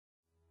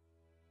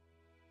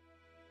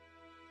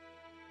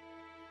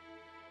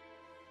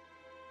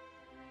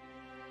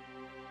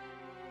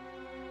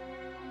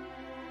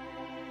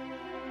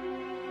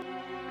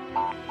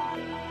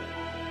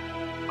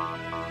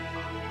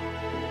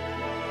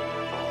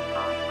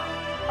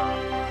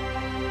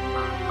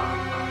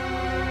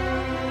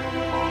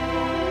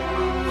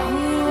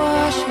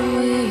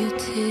away your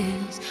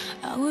tears,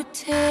 I would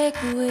take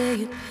away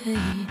your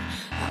pain,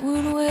 I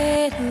would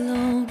wait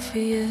alone for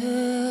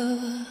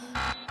you.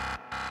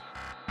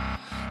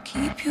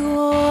 Keep you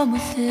warm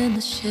within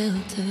the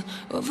shelter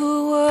of a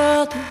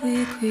world that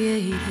we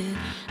created,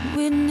 and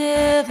we'd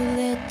never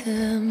let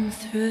them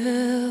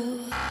through.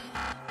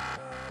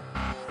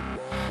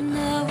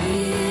 Now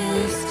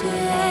we'll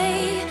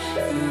stay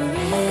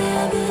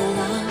forever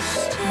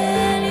lost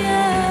in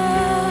you.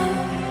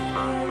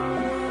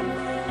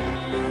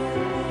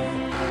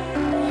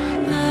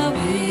 Now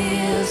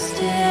we'll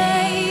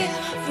stay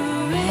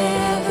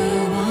forever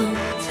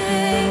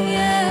wanting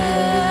you.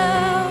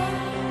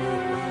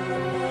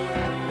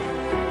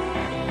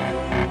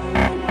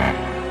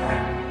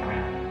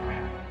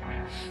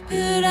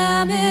 But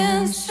I'm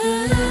in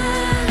circles,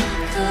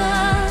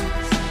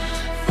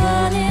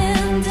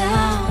 falling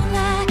down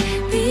like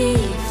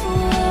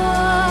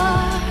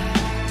before,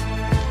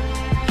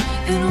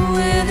 and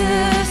we're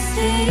the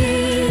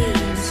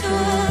same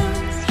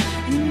souls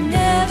who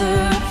never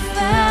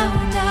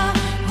found our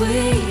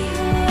way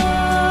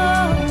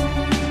home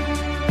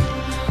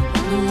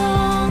on the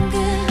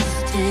longest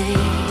day.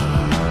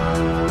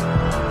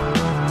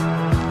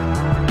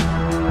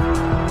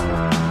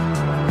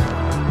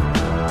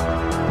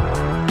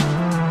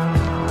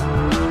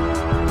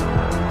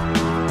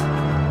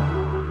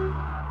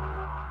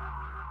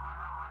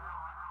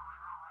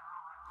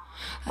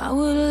 I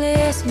would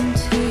listen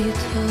to you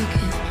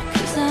talking,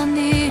 'cause I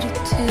needed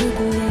to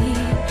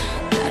believe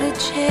that a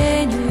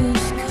change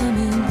was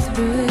coming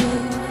through.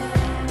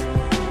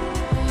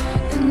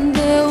 And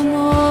there were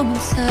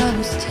moments I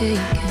was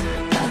taken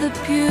by the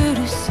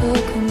beauty so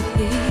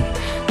complete,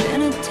 then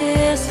I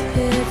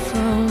disappeared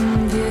from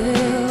view.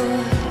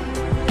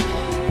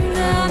 But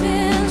I'm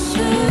in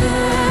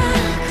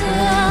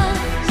circles,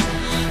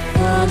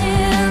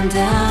 falling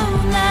down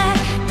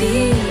like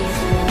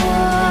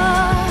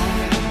before,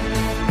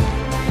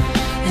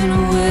 and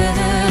we're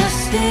the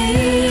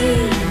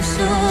same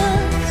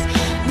souls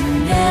who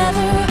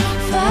never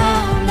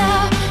found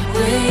our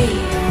way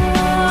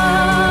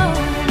home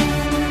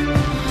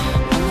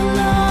on the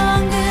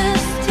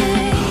longest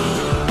day.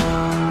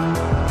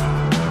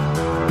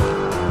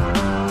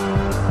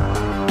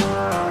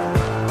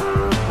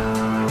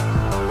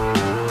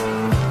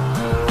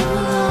 On the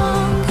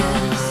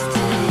longest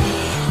day.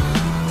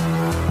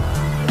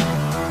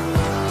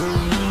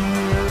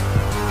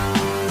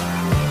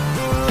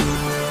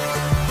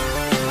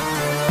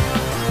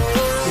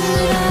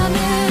 But I'm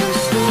in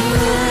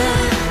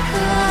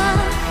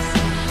circles,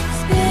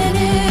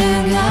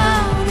 spinning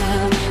out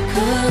of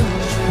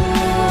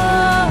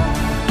control,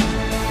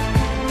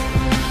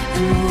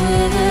 and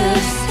we're the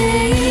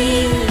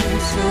same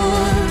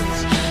souls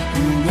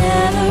who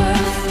never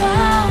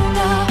found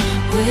our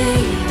way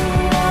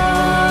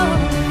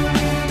home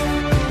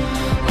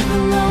on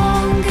the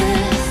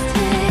longest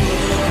day.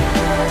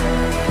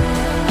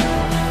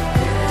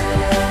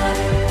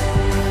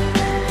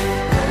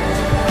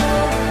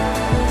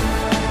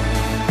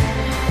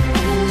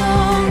 On the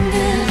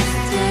longest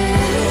day.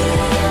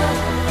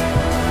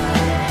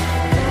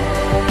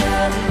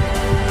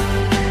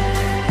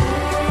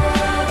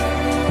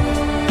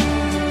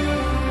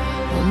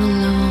 On the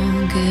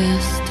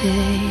longest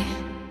day.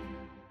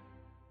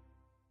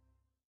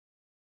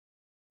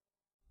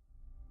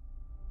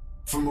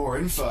 For more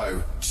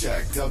info,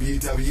 check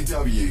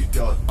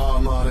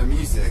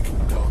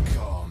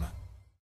www.armadamusic.com.